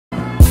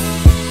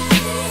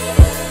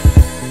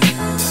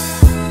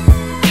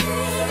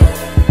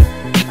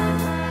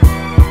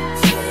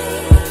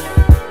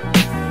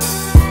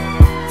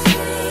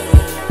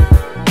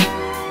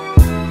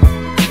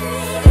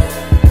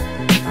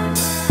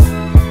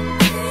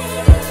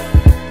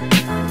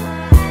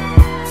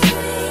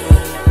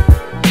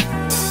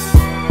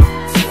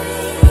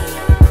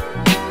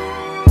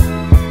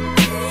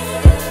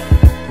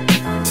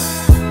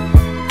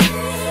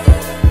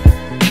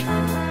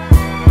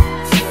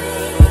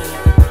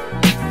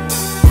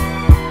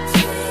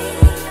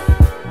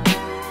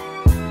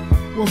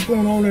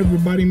going on,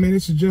 everybody, man?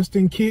 This is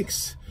Justin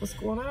Kicks. What's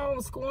going on?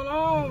 What's going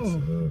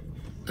on?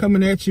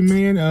 Coming at you,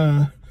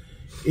 man.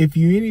 If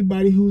you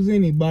anybody who's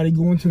anybody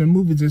going to the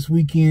movies this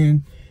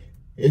weekend,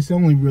 it's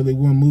only really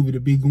one movie to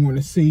be going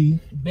to see.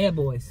 Bad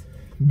Boys.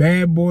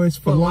 Bad Boys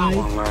for Life.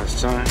 One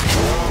last time.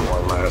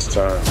 One last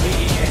time. We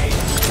ain't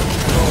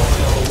going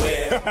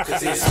nowhere,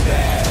 'cause it's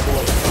Bad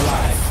Boys for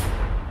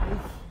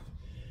Life.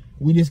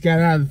 We just got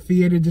out of the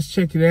theater. Just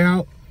check it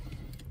out.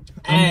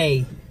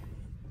 Hey.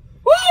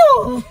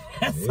 Woo!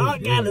 That's all I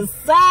gotta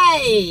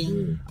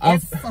say.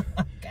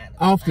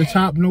 Off the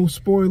top, no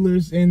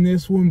spoilers in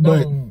this one,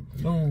 but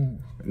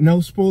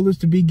no spoilers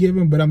to be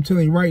given. But I'm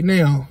telling you right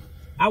now,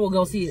 I will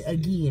go see it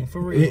again,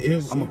 for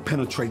real. I'm gonna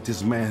penetrate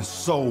this man's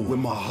soul with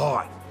my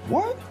heart.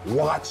 What?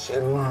 Watch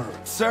and learn.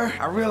 Sir,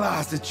 I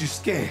realize that you're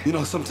scared. You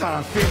know,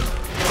 sometimes fear.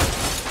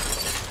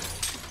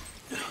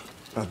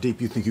 How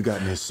deep you think you got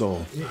in his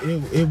soul?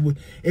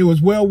 It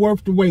was well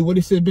worth the wait. What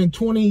it said, been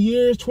 20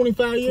 years,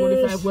 25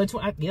 years?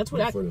 25, yeah,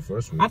 20, for the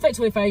first one. I think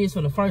 25 years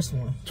for the first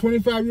one.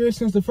 25 years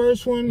since the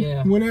first one?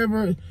 Yeah.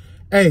 Whenever,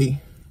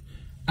 hey,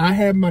 I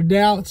had my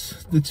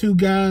doubts. The two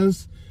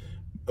guys,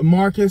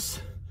 Marcus,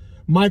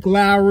 Mike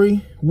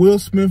Lowry, Will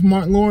Smith,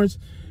 Martin Lawrence,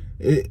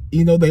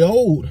 you know, they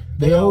old.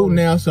 They old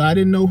now, so I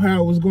didn't know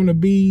how it was going to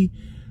be.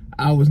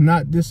 I was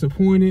not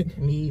disappointed.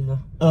 Me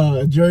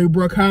either. Jerry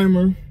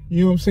Bruckheimer,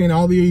 you know what I'm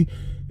saying?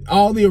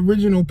 All the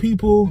original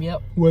people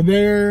were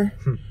there.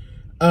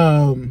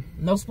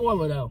 No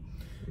spoiler, though.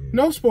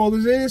 No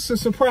spoilers. There's some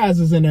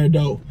surprises in there,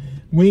 though.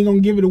 We ain't gonna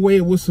give it away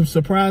with some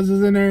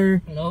surprises in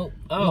there. Nope.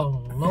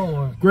 Oh,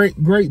 Lord.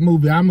 Great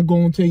movie. I'm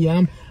gonna tell you,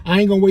 I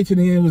ain't gonna wait till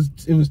the end.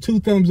 It was 2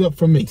 thumbs up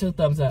for me. 2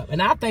 thumbs up.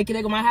 And I think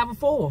they're gonna have a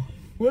 4.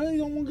 Well, you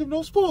don't want to give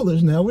no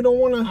spoilers now. We don't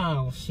want to.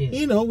 Oh, shit.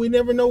 You know, we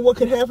never know what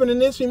could happen in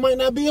this. We might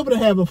not be able to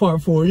have a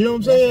part 4. You know what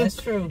I'm saying? That's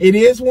true. It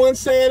is one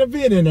sad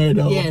event in there,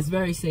 though. Yeah, it's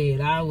very sad.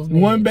 I was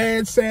mad. One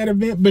bad, sad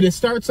event, but it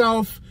starts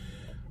off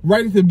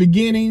right at the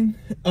beginning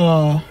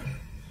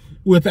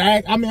with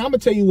I mean, I'm gonna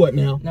tell you what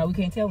now. No, we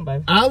can't tell them,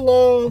 baby. I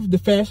love the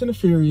Fast and the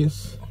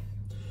Furious.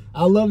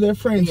 I love their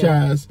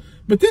franchise,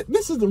 but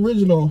this is the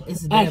original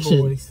action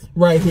Boys.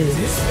 right here.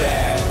 It's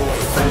Bad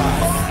Boys for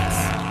Life.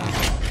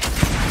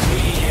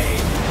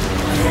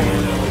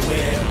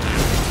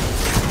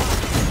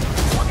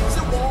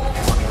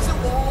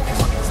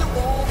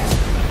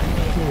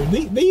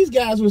 These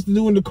guys was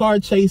doing the car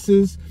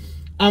chases.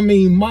 I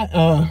mean,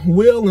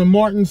 Will and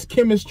Martin's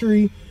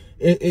chemistry,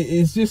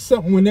 it's just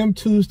something when them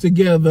two's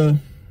together.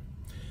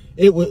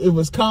 It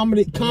was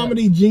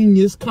comedy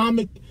genius,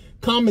 comic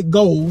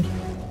gold.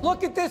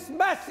 Look at this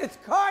mess, it's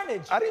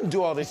carnage. I didn't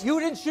do all this. You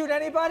didn't shoot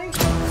anybody?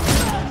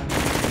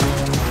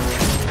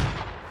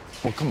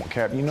 Well, come on,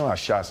 Cap. You know I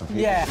shot some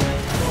people. Yeah.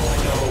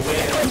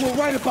 You were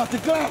right about the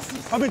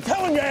glasses. I've been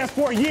telling your ass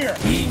for a year.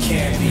 He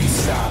can't be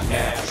stopped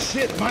now.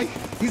 Shit, Mike.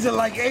 These are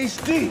like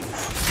HD.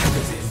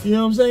 You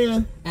know what I'm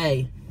saying?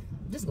 Hey,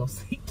 just go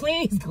see.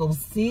 Please go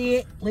see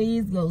it.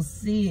 Please go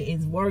see it.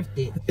 It's worth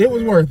it. It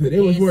was worth it.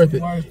 It was worth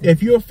it.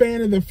 If you're a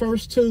fan of the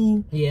first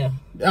 2,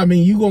 I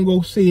mean, you gonna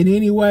go see it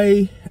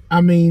anyway.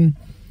 I mean,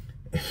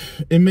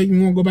 it make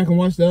me want to go back and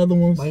watch the other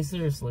ones. Like,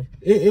 seriously.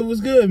 It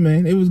was good,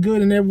 man. It was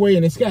good in every way,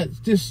 and it's got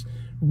just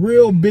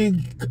real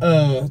big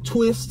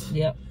twists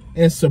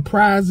and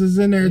surprises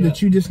in there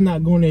that you're just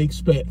not going to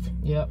expect.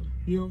 You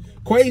know?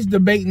 Quay's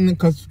debating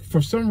because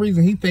for some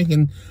reason he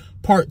thinking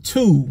part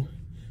 2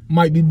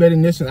 might be better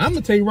than this one. I'm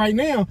gonna tell you right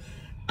now,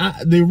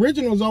 the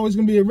original is always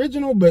gonna be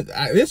original, but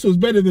this was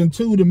better than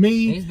 2 to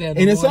me, and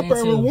it's up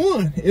there with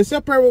 1. It's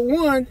up there with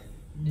 1.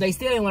 They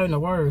still ain't learned the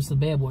words to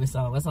the Bad Boy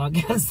song. That's all I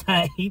gotta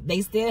say.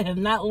 They still have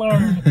not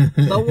learned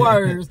the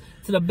words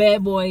to the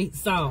Bad Boy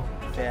song.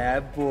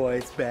 Bad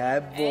boys,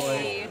 bad boys.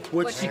 Hey,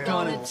 what you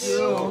gonna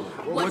do?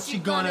 What you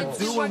gonna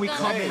do when we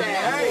come in?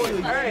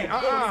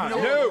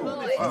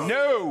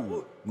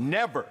 No,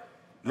 never.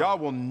 Y'all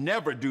will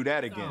never do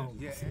that again.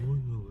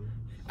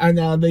 And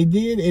now they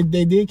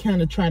did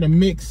kind of try to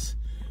mix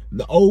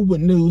the old with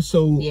new.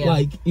 So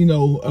like, you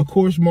know, of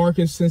course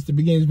Marcus since the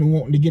beginning has been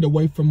wanting to get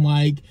away from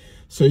Mike.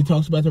 So he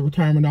talks about the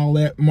retirement and all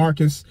that.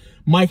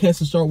 Mike has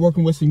to start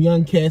working with some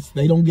young cats.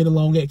 They don't get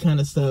along, that kind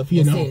of stuff,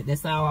 you know. It.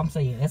 That's all I'm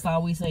saying. That's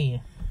all we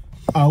saying.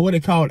 What they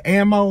called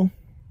ammo.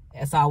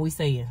 That's all we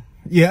saying.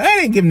 Yeah, that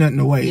ain't giving nothing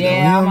away. Yeah, though,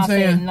 you know I'm what not I'm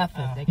saying? saying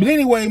nothing. But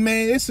anyway,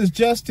 man, this is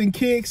Justin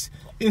Kicks.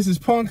 This is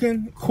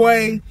Punkin,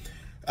 Quay.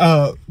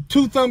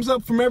 2 thumbs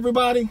up from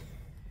everybody.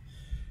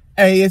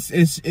 Hey,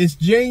 it's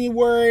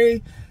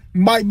January.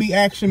 Might be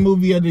action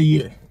movie of the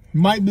year.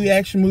 Might be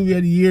action movie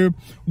of the year.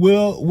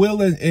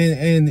 Will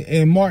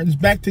and Martin's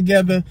back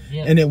together,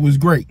 and it was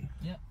great.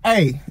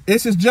 Hey,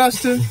 this is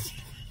Justin.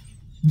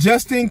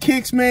 Justin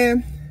Kicks,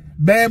 man.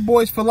 Bad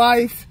Boys for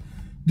Life.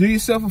 Do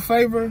yourself a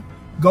favor.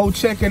 Go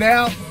check it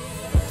out.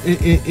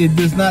 It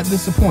does not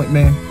disappoint,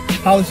 man.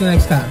 Holler at you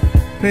next time.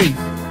 Peace.